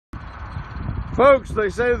Folks, they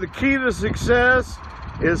say the key to success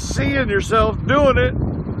is seeing yourself doing it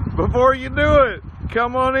before you do it.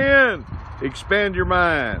 Come on in, expand your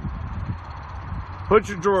mind. Put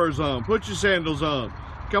your drawers on, put your sandals on.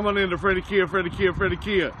 Come on into Fredy Kia, Fredy Kia, Fredy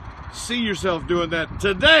Kia. See yourself doing that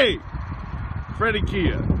today. Fredy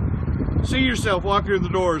Kia. See yourself walking in the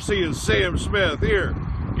door, seeing Sam Smith here,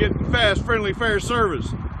 getting fast, friendly, fair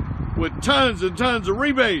service with tons and tons of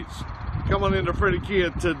rebates. Come on into Fredy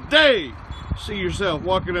Kia today. See yourself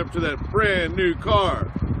walking up to that brand new car.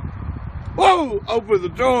 Whoa! Open the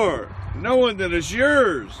door, knowing that it's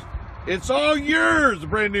yours. It's all yours, the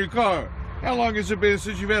brand new car. How long has it been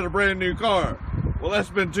since you've had a brand new car? Well, that's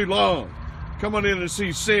been too long. Come on in and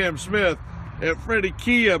see Sam Smith at Fredy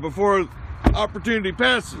Kia before opportunity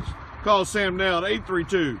passes. Call Sam now at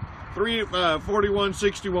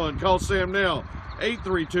 832-385-4161. Call Sam now,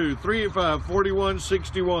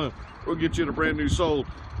 832-385-4161. We'll get you in a brand new sold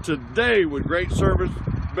today with great service,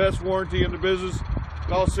 best warranty in the business.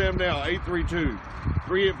 Call Sam now,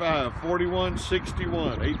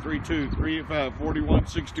 832-385-4161.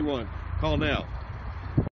 832-385-4161. Call now.